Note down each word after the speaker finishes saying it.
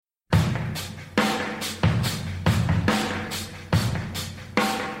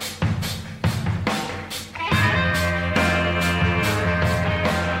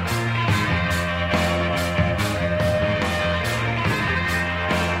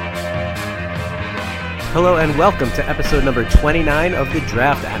Hello and welcome to episode number 29 of The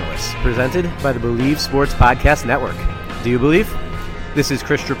Draft Analysts, presented by the Believe Sports Podcast Network. Do you believe? This is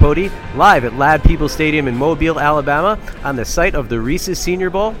Chris Tripodi, live at Lad People Stadium in Mobile, Alabama, on the site of the Reese's Senior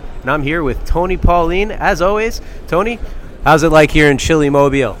Bowl, and I'm here with Tony Pauline, as always. Tony, how's it like here in chilly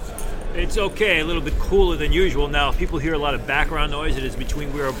Mobile? It's okay, a little bit cooler than usual. Now, if people hear a lot of background noise, it is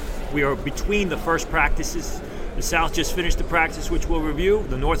we are between the first practices. The South just finished the practice, which we'll review.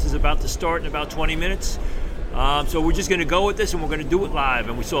 The North is about to start in about 20 minutes. So we're just going to go with this, and we're going to do it live.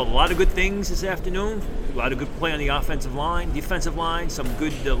 And we saw a lot of good things this afternoon. A lot of good play on the offensive line, defensive line, some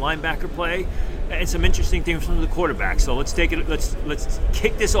good linebacker play, and some interesting things from the quarterback. So let's take it. Let's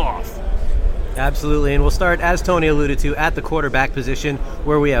kick this off. Absolutely, and we'll start, as Tony alluded to, at the quarterback position,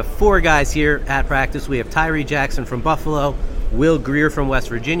 where we have four guys here at practice. We have Tyree Jackson from Buffalo, Will Grier from West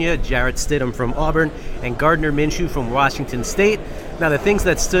Virginia, Jarrett Stidham from Auburn, and Gardner Minshew from Washington State. Now, the things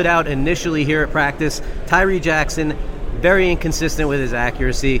that stood out initially here at practice, Tyree Jackson, very inconsistent with his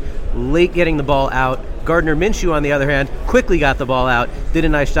accuracy, late getting the ball out. Gardner Minshew, on the other hand, quickly got the ball out, did a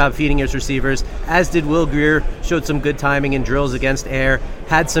nice job feeding his receivers, as did Will Grier, showed some good timing in drills against air,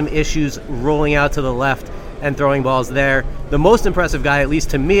 had some issues rolling out to the left and throwing balls there. The most impressive guy, at least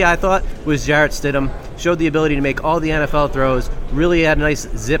to me, I thought, was Jarrett Stidham. Showed the ability to make all the NFL throws, really had a nice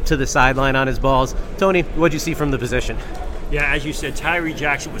zip to the sideline on his balls. Tony, what'd you see from the position? Yeah, as you said, Tyree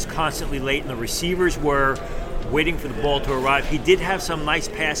Jackson was constantly late, and the receivers were waiting for the ball to arrive. He did have some nice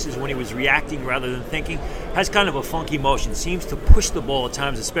passes when he was reacting rather than thinking. Has kind of a funky motion. Seems to push the ball at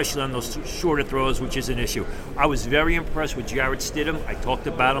times, especially on those shorter throws, which is an issue. I was very impressed with Jarrett Stidham. I talked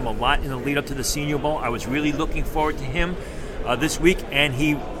about him a lot in the lead up to the Senior Bowl. I was really looking forward to him this week, and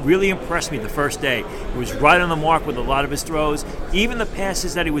he really impressed me the first day. He was right on the mark with a lot of his throws. Even the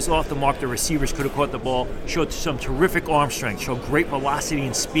passes that he was off the mark, the receivers could have caught the ball. Showed some terrific arm strength. Showed great velocity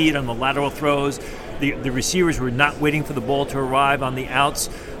and speed on the lateral throws. The receivers were not waiting for the ball to arrive on the outs.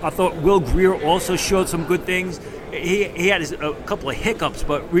 I thought Will Grier also showed some good things. He had a couple of hiccups,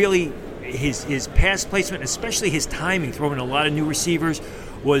 but really his pass placement, especially his timing, throwing a lot of new receivers,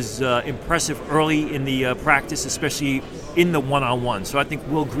 was impressive early in the practice, especially in the one-on-one. So I think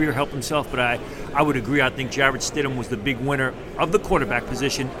Will Grier helped himself, but I would agree. I think Jarrett Stidham was the big winner of the quarterback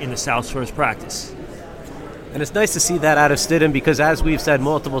position in the South's first practice. And it's nice to see that out of Stidham because, as we've said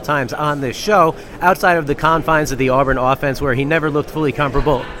multiple times on this show, outside of the confines of the Auburn offense where he never looked fully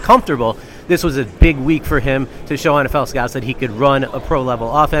comfortable, this was a big week for him to show NFL scouts that he could run a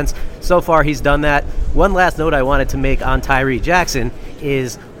pro-level offense. So far, he's done that. One last note I wanted to make on Tyree Jackson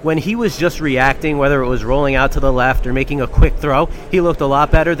is when he was just reacting, whether it was rolling out to the left or making a quick throw, he looked a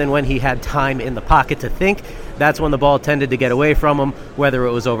lot better than when he had time in the pocket to think. That's when the ball tended to get away from him, whether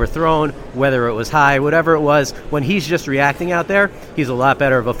it was overthrown, whether it was high, whatever it was. When he's just reacting out there, he's a lot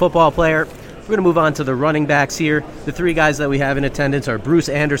better of a football player. We're going to move on to the running backs here. The three guys that we have in attendance are Bruce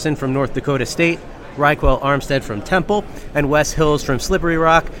Anderson from North Dakota State, Ryquell Armstead from Temple, and Wes Hills from Slippery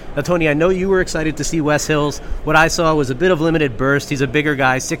Rock. Now, Tony, I know you were excited to see Wes Hills. What I saw was a bit of limited burst. He's a bigger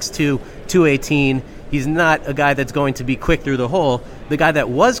guy, 6'2", 218. He's not a guy that's going to be quick through the hole. The guy that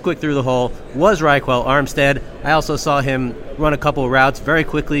was quick through the hole was Ryquell Armstead. I also saw him run a couple routes very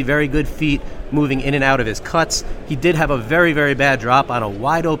quickly, very good feet, moving in and out of his cuts. He did have a very, very bad drop on a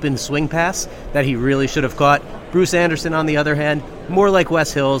wide-open swing pass that he really should have caught. Bruce Anderson, on the other hand, more like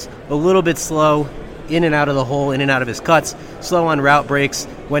Wes Hills, a little bit slow, in and out of the hole, in and out of his cuts, slow on route breaks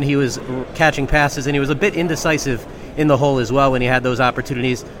when he was catching passes, and he was a bit indecisive in the hole as well when he had those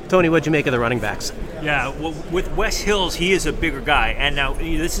opportunities. Tony, what'd you make of the running backs? Yeah, well, with Wes Hills, he is a bigger guy, and now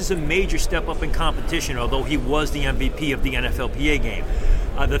this is a major step up in competition, although he was the MVP of the NFLPA game.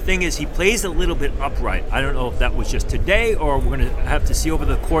 The thing is, he plays a little bit upright. I don't know if that was just today or we're going to have to see over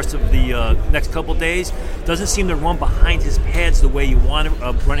the course of the next couple days. Doesn't seem to run behind his pads the way you want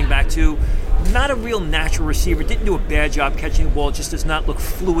a running back to. Not a real natural receiver. Didn't do a bad job catching the ball. Just does not look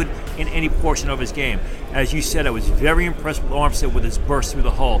fluid in any portion of his game. As you said, I was very impressed with Armstead with his burst through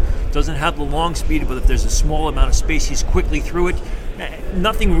the hole. Doesn't have the long speed, but if there's a small amount of space, he's quickly through it.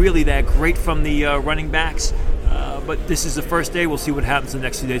 Nothing really that great from the running backs. But this is the first day. We'll see what happens in the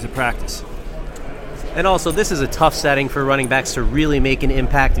next 2 days of practice. And also, this is a tough setting for running backs to really make an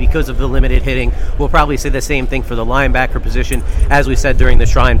impact because of the limited hitting. We'll probably say the same thing for the linebacker position, as we said during the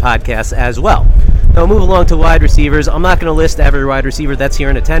Shrine podcast as well. Now, we'll move along to wide receivers. I'm not going to list every wide receiver that's here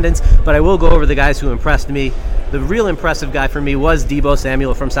in attendance, but I will go over the guys who impressed me. The real impressive guy for me was Deebo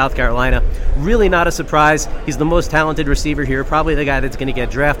Samuel from South Carolina. Really not a surprise. He's the most talented receiver here, probably the guy that's going to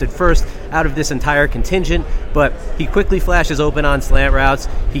get drafted first out of this entire contingent, but he quickly flashes open on slant routes.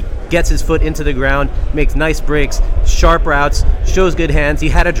 He gets his foot into the ground, makes nice breaks, sharp routes, shows good hands. He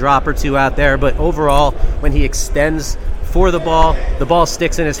had a drop or two out there, but overall, when he extends for the ball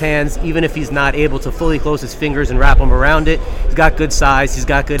sticks in his hands, even if he's not able to fully close his fingers and wrap them around it. He's got good size, he's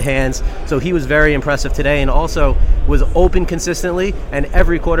got good hands, so he was very impressive today, and also was open consistently, and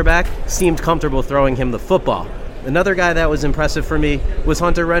every quarterback seemed comfortable throwing him the football. Another guy that was impressive for me was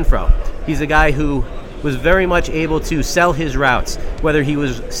Hunter Renfrow. He's a guy who was very much able to sell his routes, whether he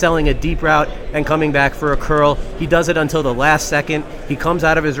was selling a deep route and coming back for a curl. He does it until the last second. He comes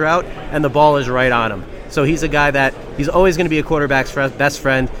out of his route, and the ball is right on him. So he's a guy that he's always going to be a quarterback's best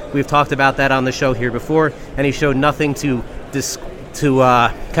friend. We've talked about that on the show here before, and he showed nothing to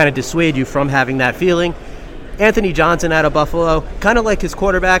kind of dissuade you from having that feeling. Anthony Johnson out of Buffalo, kind of like his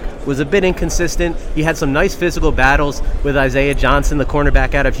quarterback, was a bit inconsistent. He had some nice physical battles with Isaiah Johnson, the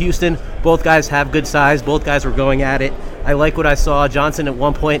cornerback out of Houston. Both guys have good size. Both guys were going at it. I like what I saw. Johnson at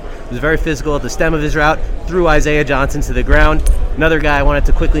one point was very physical at the stem of his route, threw Isaiah Johnson to the ground. Another guy I wanted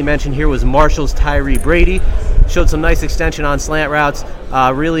to quickly mention here was Marshall's Tyree Brady. Showed some nice extension on slant routes,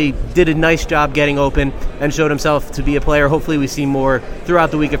 really did a nice job getting open, and showed himself to be a player. Hopefully we see more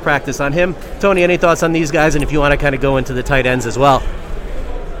throughout the week of practice on him. Tony, any thoughts on these guys, and if you want to kind of go into the tight ends as well?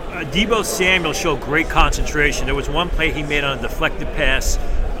 Deebo Samuel showed great concentration. There was one play he made on a deflected pass,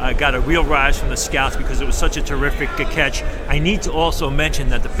 got a real rise from the scouts because it was such a terrific catch. I need to also mention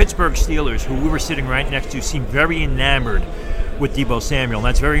that the Pittsburgh Steelers, who we were sitting right next to, seemed very enamored with Deebo Samuel. And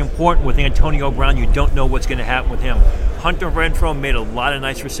that's very important with Antonio Brown. You don't know what's going to happen with him. Hunter Renfrow made a lot of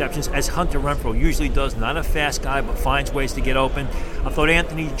nice receptions, as Hunter Renfrow usually does. Not a fast guy, but finds ways to get open. I thought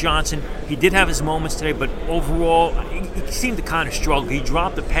Anthony Johnson, he did have his moments today, but overall, he seemed to kind of struggle. He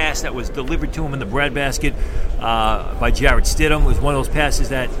dropped a pass that was delivered to him in the breadbasket by Jarrett Stidham. It was one of those passes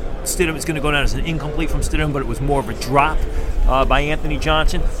that Stidham is going to go down as an incomplete from Stidham, but it was more of a drop by Anthony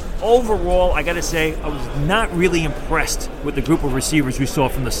Johnson. Overall, I got to say, I was not really impressed with the group of receivers we saw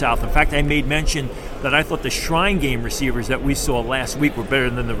from the South. In fact, I made mention that I thought the Shrine Game receivers that we saw last week were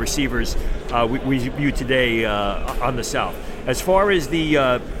better than the receivers we viewed today on the South. As far as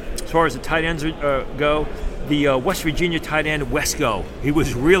the tight ends go, the West Virginia tight end Wesco, he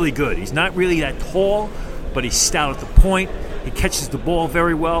was really good. He's not really that tall, but he's stout at the point. He catches the ball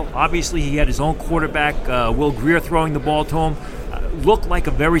very well. Obviously, he had his own quarterback, Will Grier, throwing the ball to him. Looked like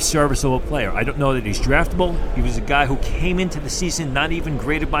a very serviceable player. I don't know that he's draftable. He was a guy who came into the season not even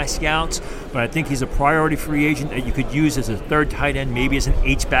graded by scouts, but I think he's a priority free agent that you could use as a third tight end, maybe as an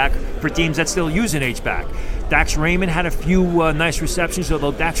H-back for teams that still use an H-back. Dax Raymond had a few nice receptions,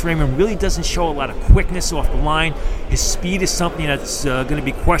 although Dax Raymond really doesn't show a lot of quickness off the line. His speed is something that's going to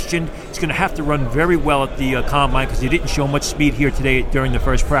be questioned. He's going to have to run very well at the combine because he didn't show much speed here today during the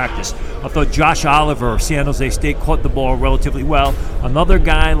first practice. I thought Josh Oliver of San Jose State caught the ball relatively well. Another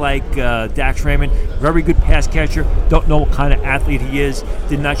guy like Dax Raymond, very good pass catcher. Don't know what kind of athlete he is.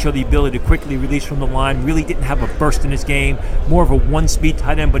 Did not show the ability to quickly release from the line. Really didn't have a burst in his game. More of a one-speed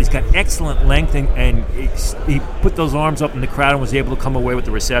tight end, but he's got excellent length, and he put those arms up in the crowd and was able to come away with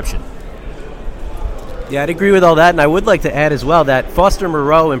the reception. Yeah, I'd agree with all that, and I would like to add as well that Foster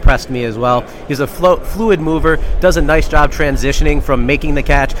Moreau impressed me as well. He's a fluid mover, does a nice job transitioning from making the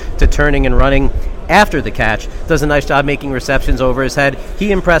catch to turning and running after the catch, does a nice job making receptions over his head.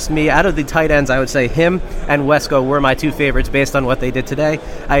 He impressed me. Out of the tight ends, I would say him and Wesco were my two favorites based on what they did today.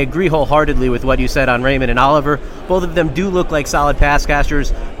 I agree wholeheartedly with what you said on Raymond and Oliver. Both of them do look like solid pass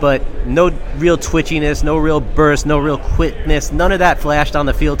catchers, but no real twitchiness, no real burst, no real quickness. None of that flashed on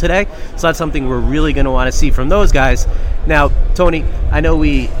the field today. So that's something we're really going to want to see from those guys. Now, Tony, I know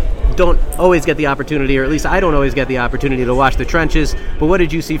we don't always get the opportunity, or at least I don't always get the opportunity to watch the trenches, but what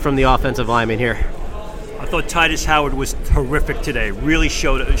did you see from the offensive lineman here? I thought Titus Howard was terrific today. Really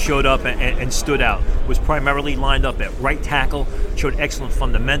showed up and stood out. Was primarily lined up at right tackle. Showed excellent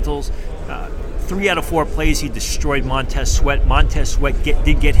fundamentals. 3 out of 4 plays he destroyed Montez Sweat. Montez Sweat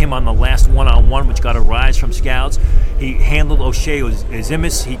did get him on the last one-on-one, which got a rise from scouts. He handled O'Shea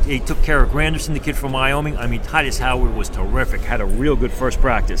Azimis. He took care of Granderson, the kid from Wyoming. I mean, Titus Howard was terrific. Had a real good first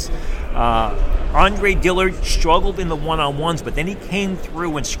practice. Andre Dillard struggled in the one-on-ones, but then he came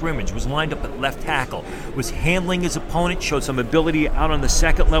through in scrimmage, was lined up at left tackle, was handling his opponent, showed some ability out on the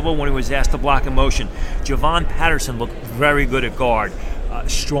second level when he was asked to block in motion. Javon Patterson looked very good at guard.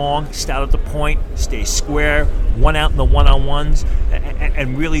 strong, stout at the point, stay square, one out in the one-on-ones,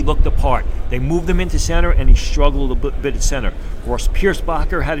 and really looked the part. They moved him into center, and he struggled a bit at center. Ross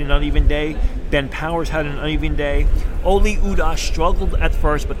Piersbacher had an uneven day. Ben Powers had an uneven day. Oli Udoh struggled at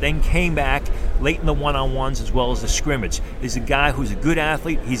first, but then came back late in the one-on-ones as well as the scrimmage. He's a guy who's a good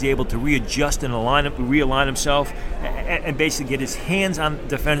athlete. He's able to readjust and realign himself and basically get his hands on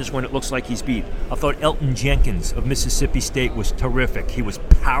defenders when it looks like he's beat. I thought Elton Jenkins of Mississippi State was terrific. He was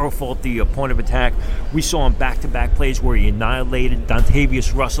powerful at the point of attack. We saw him back-to-back plays where he annihilated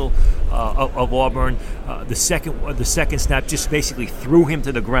Dontavius Russell of Auburn. The second snap just basically threw him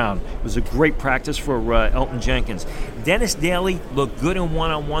to the ground. It was a great practice for Elton Jenkins. Dennis Daly looked good in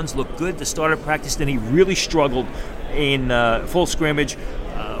one-on-ones, looked good at the start of practice, then he really struggled in full scrimmage.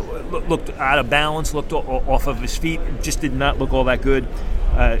 Looked out of balance, looked off of his feet, just did not look all that good.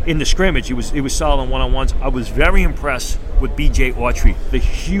 In the scrimmage, he was solid in one-on-ones. I was very impressed with B.J. Autry, the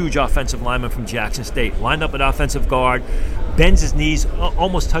huge offensive lineman from Jackson State. Lined up at offensive guard, bends his knees,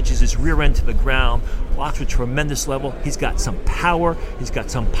 almost touches his rear end to the ground, blocks with tremendous level. He's got some power, he's got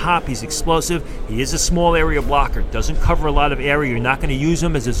some pop, he's explosive. He is a small area blocker, doesn't cover a lot of area. You're not going to use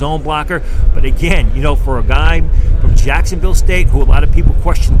him as a zone blocker. But again, for a guy from Jacksonville State, who a lot of people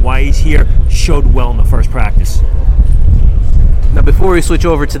question why he's here, showed well in the first practice. Now, before we switch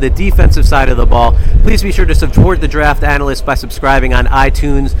over to the defensive side of the ball, please be sure to support the Draft Analyst by subscribing on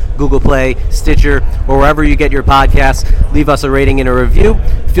iTunes, Google Play, Stitcher, or wherever you get your podcasts. Leave us a rating and a review.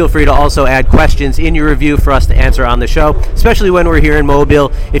 Feel free to also add questions in your review for us to answer on the show, especially when we're here in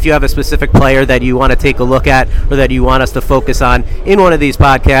Mobile. If you have a specific player that you want to take a look at or that you want us to focus on in one of these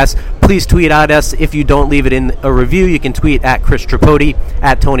podcasts, please tweet at us. If you don't leave it in a review, you can tweet at Chris Tripodi,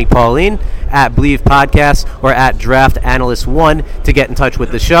 at Tony Pauline, at Believe Podcast, or at Draft Analyst 1 to get in touch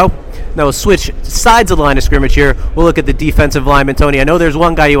with the show. Now we'll switch sides of the line of scrimmage here. We'll look at the defensive lineman. Tony, I know there's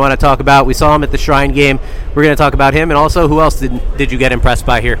one guy you want to talk about. We saw him at the Shrine game. We're going to talk about him. And also, who else did you get impressed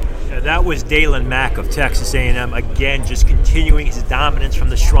by here? That was Dalen Mack of Texas A&M. Again, just continuing his dominance from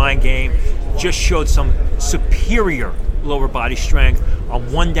the Shrine game. Just showed some superior lower body strength.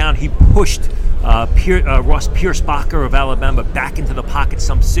 On one down, he pushed Ross Piersbacher of Alabama back into the pocket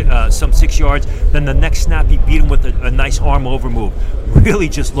some 6 yards. Then the next snap, he beat him with a nice arm over move. Really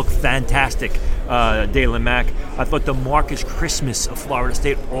just looked fantastic, Dalen Mack. I thought DeMarcus Christmas of Florida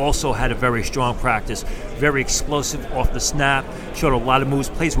State also had a very strong practice. Very explosive off the snap. Showed a lot of moves,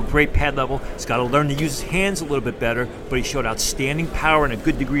 plays with great pad level. He's got to learn to use his hands a little bit better, but he showed outstanding power and a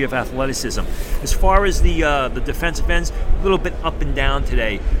good degree of athleticism. As far as the defensive ends, a little bit up and down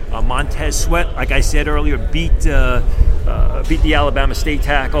today. Montez Sweat, like I said earlier, beat the Alabama State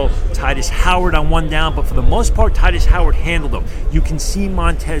tackle. Titus Howard on one down, but for the most part, Titus Howard handled him. You can see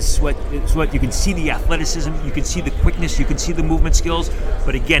Montez Sweat. You can see the athleticism. You can see the quickness. You can see the movement skills.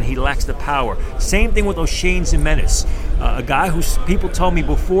 But again, he lacks the power. Same thing with O'Shane Zimenez, a guy who people told me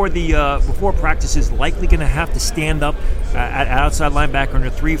before practice is likely going to have to stand up at outside linebacker in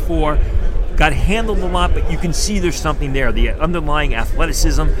a 3-4. Got handled a lot, but you can see there's something there. The underlying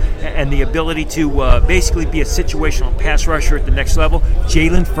athleticism and the ability to basically be a situational pass rusher at the next level.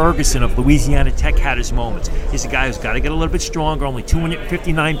 Jalen Ferguson of Louisiana Tech had his moments. He's a guy who's got to get a little bit stronger, only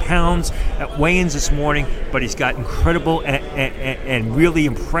 259 pounds at weigh-ins this morning, but he's got incredible and really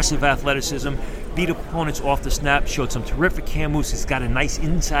impressive athleticism. Beat opponents off the snap, showed some terrific hand moves. He's got a nice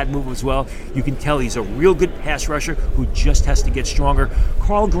inside move as well. You can tell he's a real good pass rusher who just has to get stronger.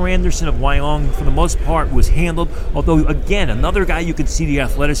 Carl Granderson of Wyoming, for the most part, was handled. Although, again, another guy you can see the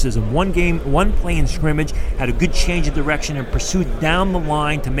athleticism. One play in scrimmage, had a good change of direction and pursued down the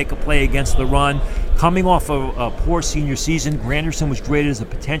line to make a play against the run. Coming off a poor senior season, Granderson was graded as a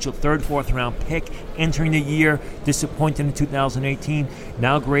potential 3rd, 4th round pick entering the year. Disappointed in 2018.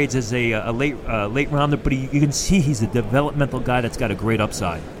 Now grades as a late rounder, but you can see he's a developmental guy that's got a great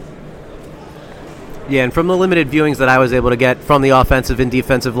upside. Yeah, and from the limited viewings that I was able to get from the offensive and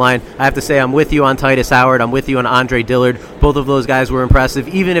defensive line, I have to say I'm with you on Titus Howard. I'm with you on Andre Dillard. Both of those guys were impressive.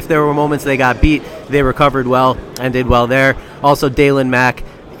 Even if there were moments they got beat, they recovered well and did well there. Also, Dalen Mack.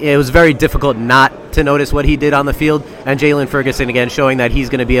 It was very difficult not to notice what he did on the field. And Jalen Ferguson, again, showing that he's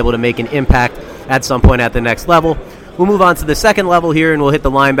going to be able to make an impact at some point at the next level. We'll move on to the second level here, and we'll hit the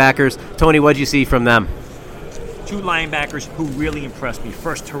linebackers. Tony, what did you see from them? Two linebackers who really impressed me.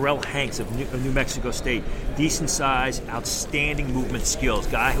 First, Terrell Hanks of New Mexico State. Decent size, outstanding movement skills.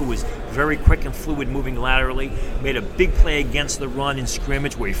 Guy who was very quick and fluid moving laterally. Made a big play against the run in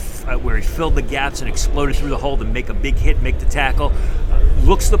scrimmage where he filled the gaps and exploded through the hole to make a big hit, make the tackle.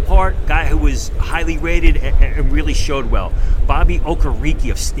 Looks the part. Guy who was highly rated and really showed well. Bobby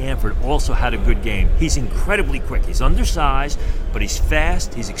Okereke of Stanford also had a good game. He's incredibly quick. He's undersized, but he's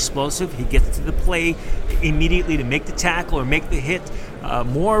fast. He's explosive. He gets to the play immediately to make the tackle or make the hit.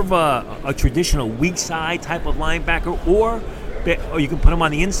 More of a traditional weak side type of linebacker, or you can put him on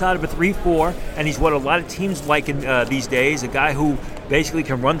the inside of a 3-4, and he's what a lot of teams like in these days, a guy who basically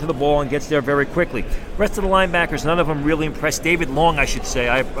can run to the ball and gets there very quickly. Rest of the linebackers, none of them really impressed. David Long, I should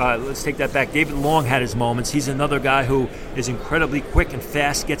say. Let's take that back. David Long had his moments. He's another guy who is incredibly quick and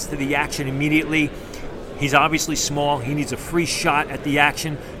fast, gets to the action immediately. He's obviously small. He needs a free shot at the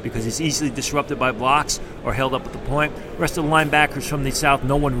action because he's easily disrupted by blocks or held up at the point. Rest of the linebackers from the South,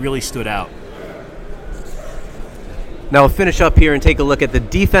 no one really stood out. Now we'll finish up here and take a look at the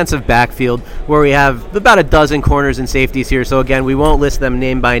defensive backfield, where we have about a dozen corners and safeties here. So again, we won't list them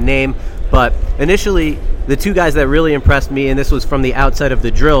name by name, but initially the two guys that really impressed me, and this was from the outside of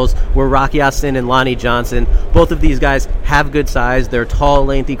the drills, were Rock Ya-Sin and Lonnie Johnson. Both of these guys have good size. They're tall,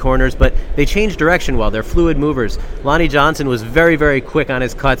 lengthy corners, but they change direction well. They're fluid movers. Lonnie Johnson was very, very quick on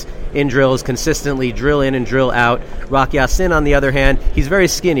his cuts in drills, consistently drill in and drill out. Rock Ya-Sin, on the other hand, he's very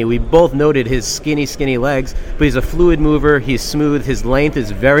skinny. We both noted his skinny legs, but he's a fluid mover. He's smooth. His length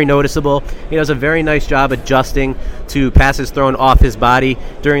is very noticeable. He does a very nice job adjusting to passes thrown off his body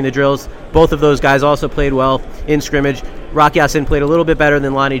during the drills. Both of those guys also played well in scrimmage. Rock Ya-Sin played a little bit better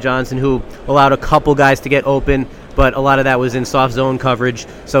than Lonnie Johnson, who allowed a couple guys to get open, but a lot of that was in soft zone coverage,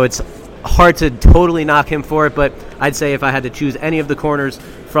 so it's hard to totally knock him for it, but I'd say if I had to choose any of the corners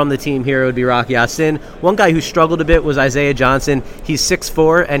from the team here, it would be Rock Ya-Sin. One guy who struggled a bit was Isaiah Johnson. He's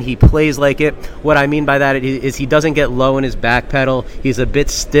 6'4", and he plays like it. What I mean by that is he doesn't get low in his back pedal. He's a bit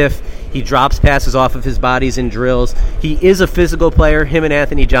stiff. He drops passes off of his bodies in drills. He is a physical player. Him and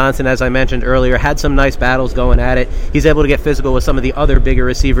Anthony Johnson, as I mentioned earlier, had some nice battles going at it. He's able to get physical with some of the other bigger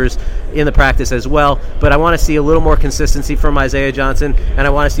receivers in the practice as well. But I want to see a little more consistency from Isaiah Johnson, and I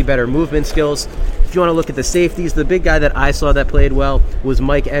want to see better movement skills. If you want to look at the safeties, the big guy that I saw that played well was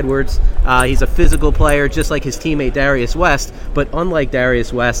Mike Edwards. He's a physical player, just like his teammate Darius West, but unlike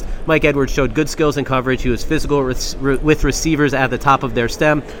Darius West, Mike Edwards showed good skills in coverage. He was physical with receivers at the top of their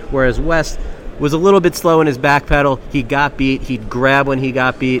stem, whereas West was a little bit slow in his back pedal. He got beat. He'd grab when he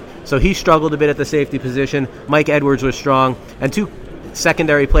got beat, so he struggled a bit at the safety position. Mike Edwards was strong, and two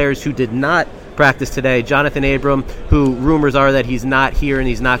secondary players who did not practice today, Jonathan Abram, who rumors are that he's not here and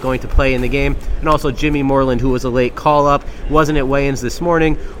he's not going to play in the game, and also Jimmy Moreland, who was a late call-up, wasn't at weigh-ins this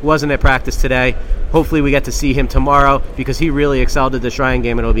morning, wasn't at practice today. Hopefully we get to see him tomorrow because he really excelled at the Shrine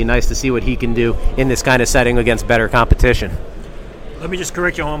game, and it'll be nice to see what he can do in this kind of setting against better competition. Let me just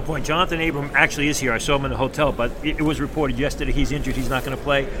correct you on one point. Jonathan Abram actually is here. I saw him in the hotel, but it was reported yesterday he's injured. He's not going to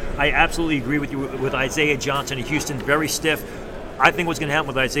play. I absolutely agree with you with Isaiah Johnson in Houston. Very stiff. I think what's going to happen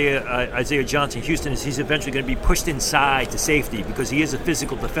with Isaiah Johnson in Houston is he's eventually going to be pushed inside to safety because he is a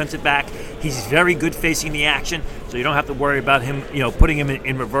physical defensive back. He's very good facing the action, so you don't have to worry about him, putting him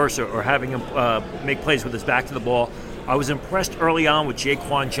in reverse or having him make plays with his back to the ball. I was impressed early on with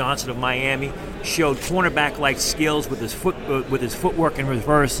Jaquan Johnson of Miami. Showed cornerback-like skills with his footwork in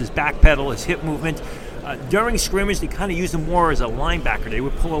reverse, his back pedal, his hip movement. During scrimmage, they kind of used him more as a linebacker. They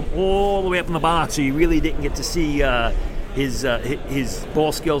would pull him all the way up in the box, so you really didn't get to see his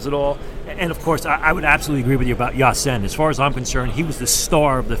ball skills at all. And of course, I would absolutely agree with you about Ya-Sin. As far as I'm concerned, he was the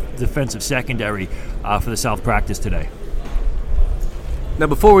star of the defensive secondary for the South practice today. Now,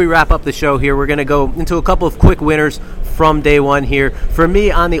 before we wrap up the show here, we're going to go into a couple of quick winners from day one here. For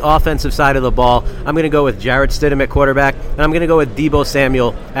me, on the offensive side of the ball, I'm going to go with Jarrett Stidham at quarterback, and I'm going to go with Deebo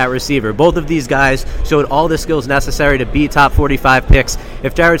Samuel at receiver. Both of these guys showed all the skills necessary to be top 45 picks.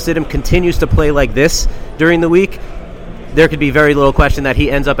 If Jarrett Stidham continues to play like this during the week, there could be very little question that he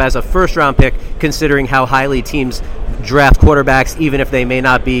ends up as a first-round pick, considering how highly teams draft quarterbacks, even if they may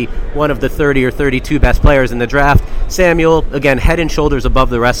not be one of the 30 or 32 best players in the draft. Samuel, again, head and shoulders above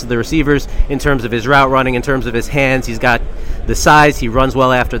the rest of the receivers in terms of his route running, in terms of his hands. He's got the size. He runs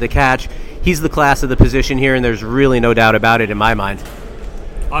well after the catch. He's the class of the position here, and there's really no doubt about it in my mind.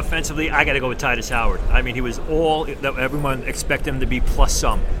 Offensively, I got to go with Titus Howard. I mean, he was all that everyone expected him to be plus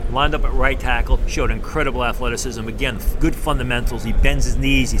some. Lined up at right tackle, showed incredible athleticism. Again, good fundamentals. He bends his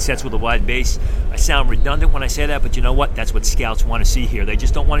knees. He sets with a wide base. I sound redundant when I say that, but you know what? That's what scouts want to see here. They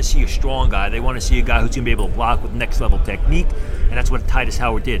just don't want to see a strong guy. They want to see a guy who's going to be able to block with next-level technique, And that's what Titus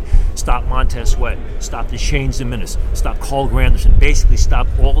Howard did. Stop Montez Sweat, stop the Shane Dominguez, stop Carl Granderson, basically stop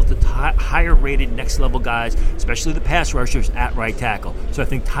all of the higher-rated next-level guys, especially the pass rushers, at right tackle. So I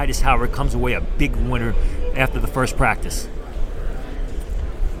think Titus Howard comes away a big winner after the first practice.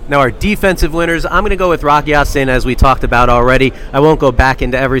 Now our defensive winners, I'm going to go with Rocky Ya-Sin, as we talked about already. I won't go back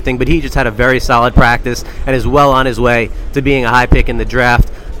into everything, but he just had a very solid practice and is well on his way to being a high pick in the draft.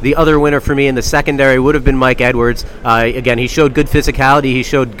 The other winner for me in the secondary would have been Mike Edwards. Again, he showed good physicality. He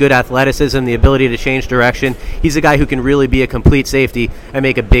showed good athleticism, the ability to change direction. He's a guy who can really be a complete safety and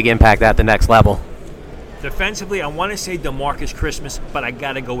make a big impact at the next level. Defensively, I want to say DeMarcus Christmas, but I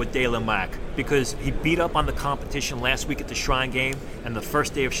got to go with Daylon Mack because he beat up on the competition last week at the Shrine Game and the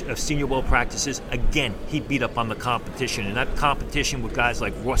first day of Senior Bowl practices. Again, he beat up on the competition, and that competition with guys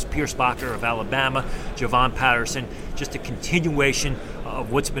like Ross Piersbacher of Alabama, Javon Patterson, just a continuation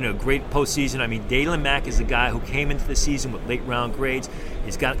of what's been a great postseason. I mean, Daylon Mack is a guy who came into the season with late-round grades.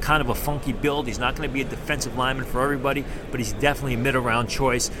 He's got kind of a funky build. He's not going to be a defensive lineman for everybody, but he's definitely a mid-round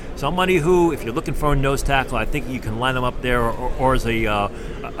choice. Somebody who, if you're looking for a nose tackle, I think you can line him up there or as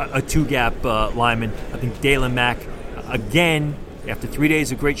a two-gap lineman. I think Daylon Mack, again, after 3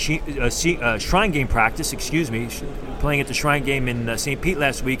 days of great Shrine Game practice, playing at the Shrine Game in St. Pete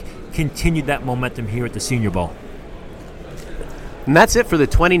last week, continued that momentum here at the Senior Bowl. And that's it for the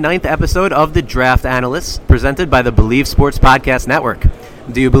 29th episode of The Draft Analysts, presented by the Believe Sports Podcast Network.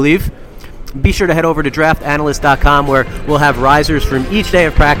 Do you believe? Be sure to head over to draftanalyst.com, where we'll have risers from each day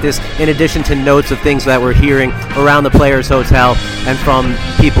of practice, in addition to notes of things that we're hearing around the Players Hotel and from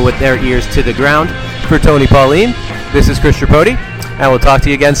people with their ears to the ground. For Tony Pauline, this is Chris Tripodi, and we'll talk to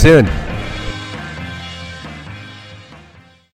you again soon.